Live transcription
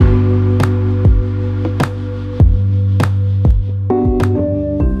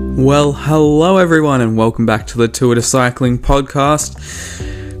Well, hello everyone and welcome back to the Tour de Cycling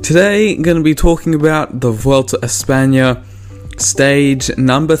podcast. Today, I'm going to be talking about the Vuelta España stage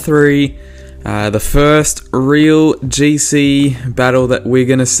number 3, the first real GC battle that we're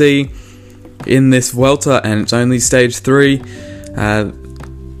going to see in this Vuelta, and it's only stage 3.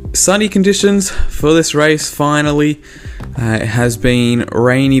 Sunny conditions for this race finally. It has been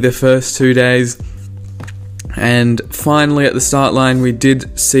rainy the first 2 days. And finally at the start line we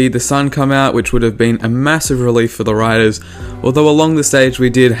did see the sun come out, which would have been a massive relief for the riders, although along the stage we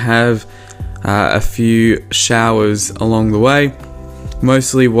did have a few showers along the way,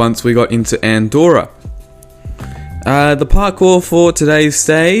 mostly once we got into Andorra. The parkour for today's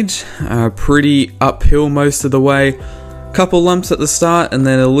stage, pretty uphill most of the way, couple lumps at the start and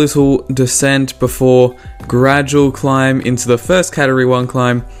then a little descent before gradual climb into the first category 1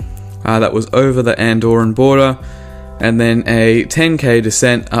 climb. That was over the Andorran border, and then a 10k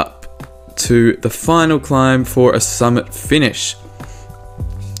descent up to the final climb for a summit finish.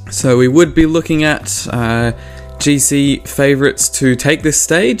 So we would be looking at GC favourites to take this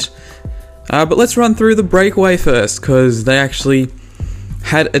stage, but let's run through the breakaway first, because they actually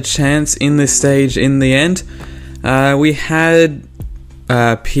had a chance in this stage in the end. We had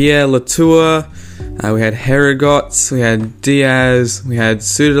Pierre Latour, we had Herregots, we had Diaz, we had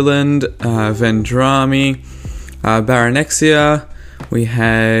Suderland, Vendrami, Baranexia, we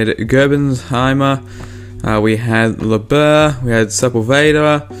had Gerbensheimer, we had Lebur, we had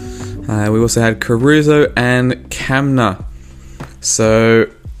Sepulveda, we also had Caruso and Kamna. So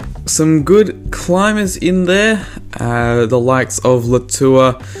some good climbers in there, the likes of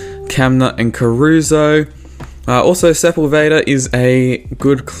Latour, Kamna and Caruso. Also Sepulveda is a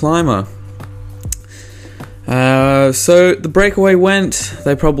good climber. So the breakaway went,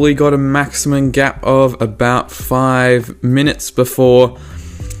 they probably got a maximum gap of about 5 minutes before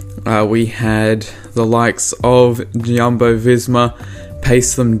we had the likes of Jumbo-Visma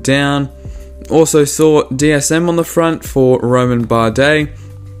pace them down. Also saw DSM on the front for Romain Bardet.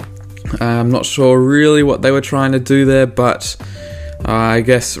 I'm not sure really what they were trying to do there, but I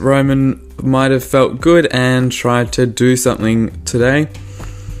guess Romain might have felt good and tried to do something today.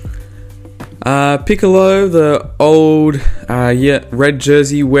 Piccolo, the old red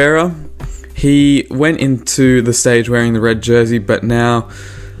jersey wearer, he went into the stage wearing the red jersey, but now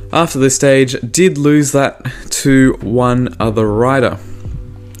after the stage did lose that to one other rider.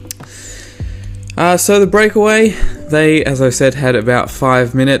 So the breakaway, they, as I said, had about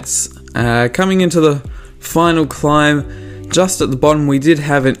 5 minutes. Coming into the final climb, just at the bottom we did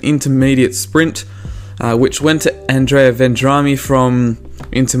have an intermediate sprint, which went to Andrea Vendrami from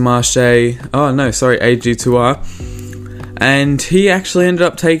Intermarché, AG2R, and he actually ended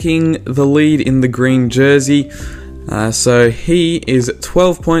up taking the lead in the green jersey. So he is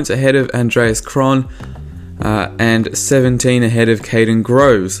 12 points ahead of Andreas Kron and 17 ahead of Caden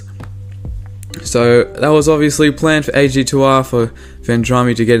Groves. So that was obviously planned for AG2R, for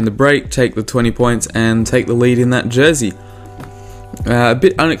Vendrami to get in the break, take the 20 points and take the lead in that jersey. A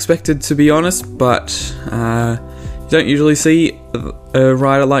bit unexpected, to be honest, but you don't usually see a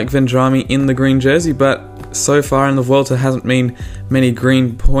rider like Vendrami in the green jersey, but so far in the Vuelta hasn't been many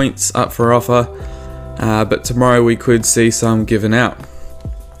green points up for offer, but tomorrow we could see some given out.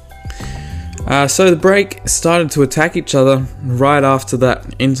 So the break started to attack each other right after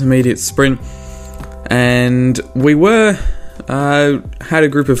that intermediate sprint, and we had a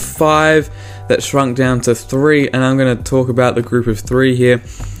group of 5 that shrunk down to 3, and I'm going to talk about the group of 3 here.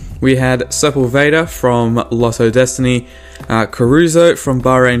 We had Sepulveda from Lotto Destiny, Caruso from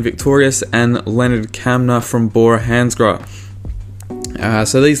Bahrain Victorious, and Leonard Kamna from Bora Hansgrohe.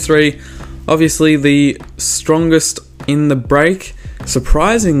 So these 3, obviously the strongest in the break.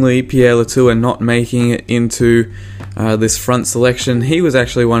 Surprisingly, Pierre Latour not making it into this front selection. He was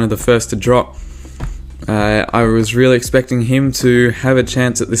actually one of the first to drop. I was really expecting him to have a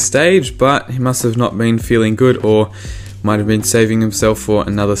chance at this stage, but he must have not been feeling good, or might have been saving himself for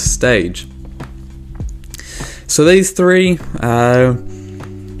another stage. So these 3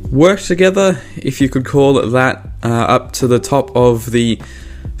 worked together, if you could call it that, up to the top of the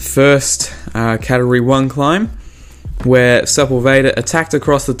first Category 1 climb, where Sepulveda attacked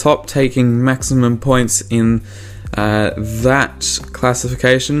across the top, taking maximum points in that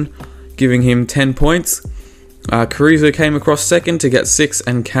classification, giving him 10 points. Caruso came across second to get 6,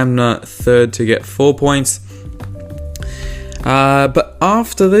 and Kamna third to get 4 points. But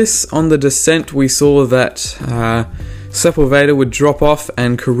after this, on the descent, we saw that Sepulveda would drop off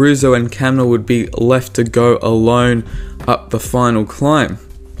and Caruso and Kamna would be left to go alone up the final climb.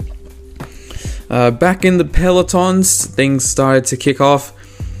 Back in the pelotons, things started to kick off.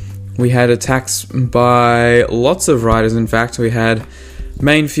 we had attacks by lots of riders. In fact, we had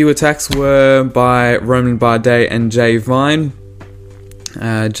main few attacks were by Romain Bardet and Jay Vine.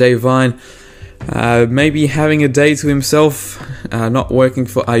 Jay Vine maybe having a day to himself, not working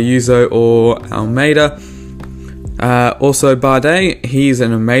for Ayuso or Almeida. Also Bardet, he's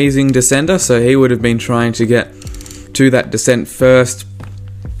an amazing descender, so he would have been trying to get to that descent first,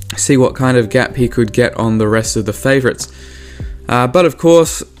 see what kind of gap he could get on the rest of the favourites. But of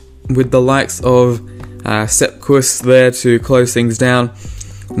course, with the likes of Sepp Kuss there to close things down,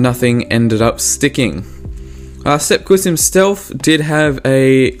 nothing ended up sticking. Sepp Kuss himself did have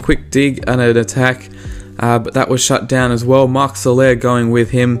a quick dig and an attack, but that was shut down as well. Marc Soler going with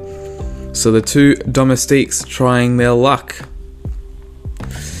him, so the two domestiques trying their luck.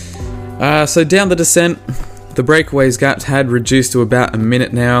 So down the descent, the breakaways gaps had reduced to about a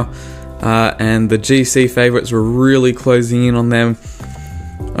minute now, and the GC favourites were really closing in on them.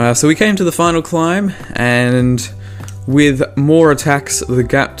 So we came to the final climb, and with more attacks, the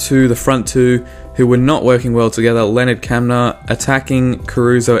gap to the front two, who were not working well together, Leonard Kamna attacking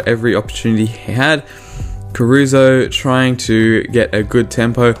Caruso every opportunity he had. Caruso trying to get a good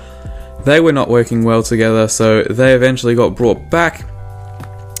tempo. They were not working well together, so they eventually got brought back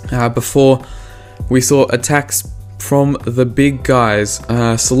before we saw attacks from the big guys.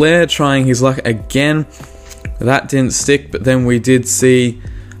 Soler trying his luck again. That didn't stick, but then we did see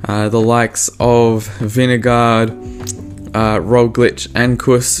the likes of Vingegaard, Roglic and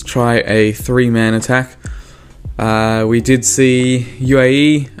Kuss try a three-man attack. We did see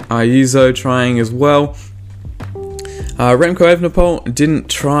UAE, Ayuso trying as well. Remco Evenepoel didn't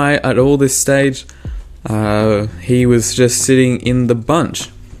try at all this stage. He was just sitting in the bunch.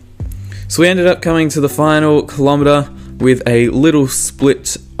 So we ended up coming to the final kilometre with a little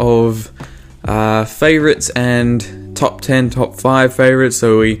split of favourites and top 10, top 5 favourites.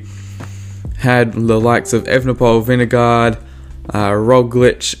 So we had the likes of Evenepoel, Vingegaard,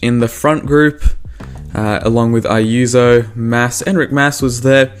 Roglic in the front group, along with Ayuso, Mas. Enric Mas was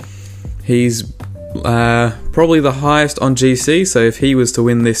there. He's probably the highest on GC, so if he was to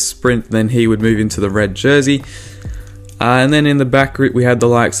win this sprint, then he would move into the red jersey. And then in the back group, we had the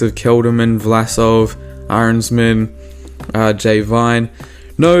likes of Kelderman, Vlasov, Arensman, Jay Vine.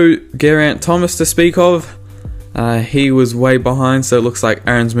 No Geraint Thomas to speak of. He was way behind, so it looks like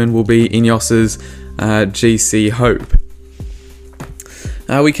Arensman will be Ineos's GC hope.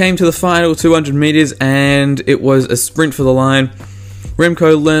 We came to the final 200 metres, and it was a sprint for the line.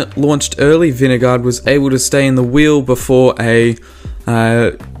 Remco launched early. Vingegaard was able to stay in the wheel before a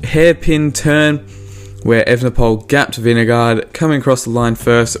hairpin turn where Evenepoel gapped Vingegaard, coming across the line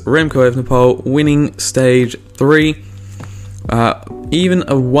first. Remco Evenepoel winning stage 3. Even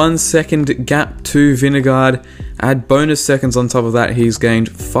a 1 second gap to Vingegaard. Add bonus seconds on top of that, he's gained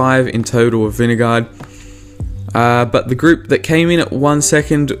 5 in total of Vingegaard. But the group that came in at 1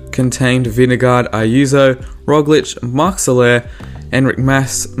 second contained Vingegaard, Ayuso, Roglic, Marc Soler, Enric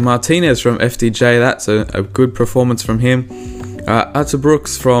Mas, Martinez from FDJ. That's a good performance from him.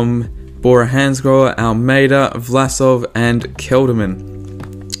 Uterbrooks from Bora Hansgrohe, Almeida, Vlasov and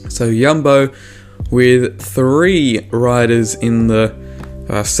Kelderman. So Jumbo with 3 riders in the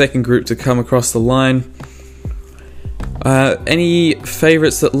second group to come across the line. Any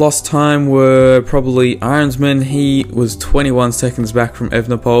favourites that lost time were probably Arensman. He was 21 seconds back from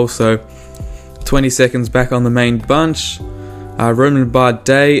Evenepoel, so 20 seconds back on the main bunch. Romain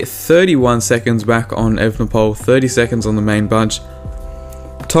Bardet, 31 seconds back on Evenepoel, 30 seconds on the main bunch.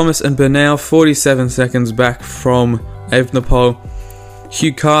 Thomas and Bernal, 47 seconds back from Evenepoel.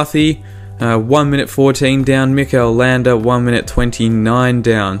 Hugh Carthy, 1 minute 14 down. Mikel Landa, 1 minute 29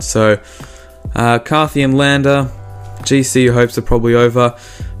 down. So Carthy and Landa, GC hopes are probably over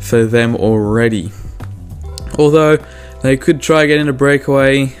for them already. Although they could try getting a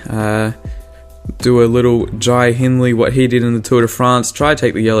breakaway, do a little Jai Hindley, what he did in the Tour de France, try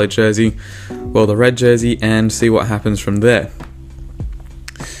take the yellow jersey, well the red jersey, and see what happens from there.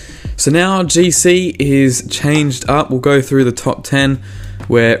 So now GC is changed up. We'll go through the top 10,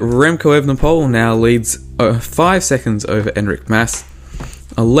 where Remco Evenepoel now leads 5 seconds over Enric Mas,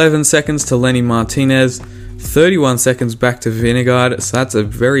 11 seconds to Lenny Martinez, 31 seconds back to Vingegaard, so that's a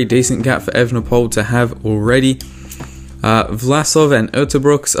very decent gap for Evenepoel to have already. Vlasov and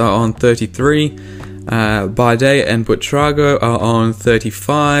Uterbrooks are on 33, Bardet and Buitrago are on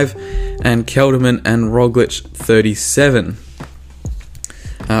 35, and Kelderman and Roglic 37.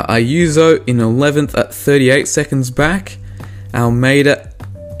 Ayuso in 11th at 38 seconds back. Almeida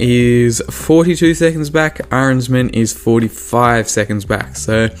is 42 seconds back. Arensman is 45 seconds back.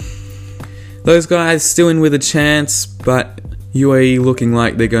 So those guys still in with a chance, but UAE looking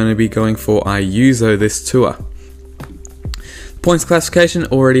like they're going to be going for Ayuso this tour. Points classification,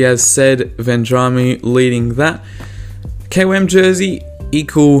 already as said, Vendrami leading that. KOM jersey,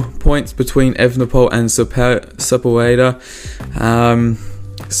 equal points between Evenepoel and Sepulveda.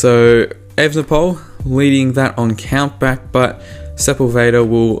 So Evenepoel leading that on countback, but Sepulveda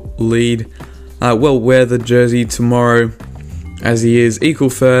will wear the jersey tomorrow, as he is equal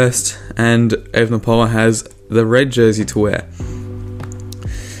first, and Evenepoel has the red jersey to wear.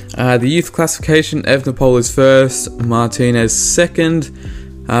 The youth classification, Evenepoel is first, Martinez second,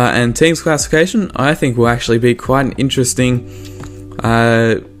 and teams classification, I think will actually be quite an interesting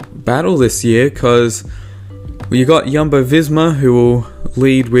battle this year, because you got Jumbo-Visma, who will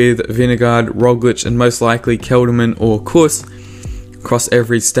lead with Vingegaard, Roglic, and most likely Kelderman or Kuss across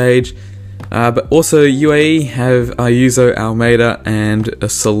every stage. But also UAE have Ayuso, Almeida, and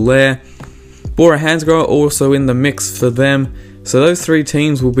Soler. Bora Hansgrohe also in the mix for them. So those three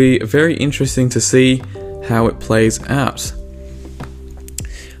teams will be very interesting to see how it plays out.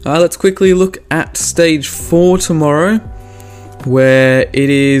 Let's quickly look at stage 4 tomorrow, where it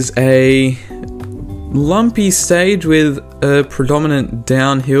is a lumpy stage with a predominant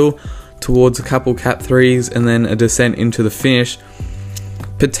downhill towards a couple Cat 3s and then a descent into the finish.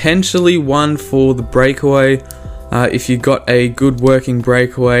 Potentially one for the breakaway, if you got a good working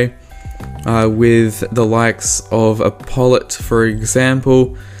breakaway with the likes of a Pollitt, for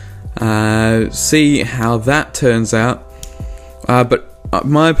example. See how that turns out. But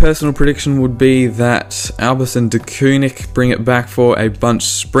my personal prediction would be that Albus and De Kooning bring it back for a bunch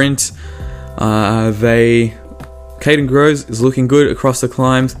sprint. Caden Groves is looking good across the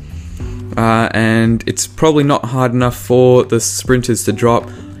climbs, and it's probably not hard enough for the sprinters to drop.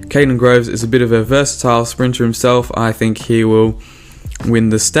 Caden Groves is a bit of a versatile sprinter himself. I think he will win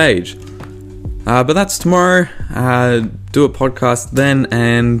the stage. But that's tomorrow. Do a podcast then,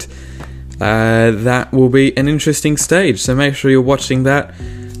 and that will be an interesting stage. So make sure you're watching that.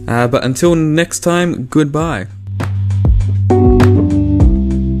 But until next time, goodbye.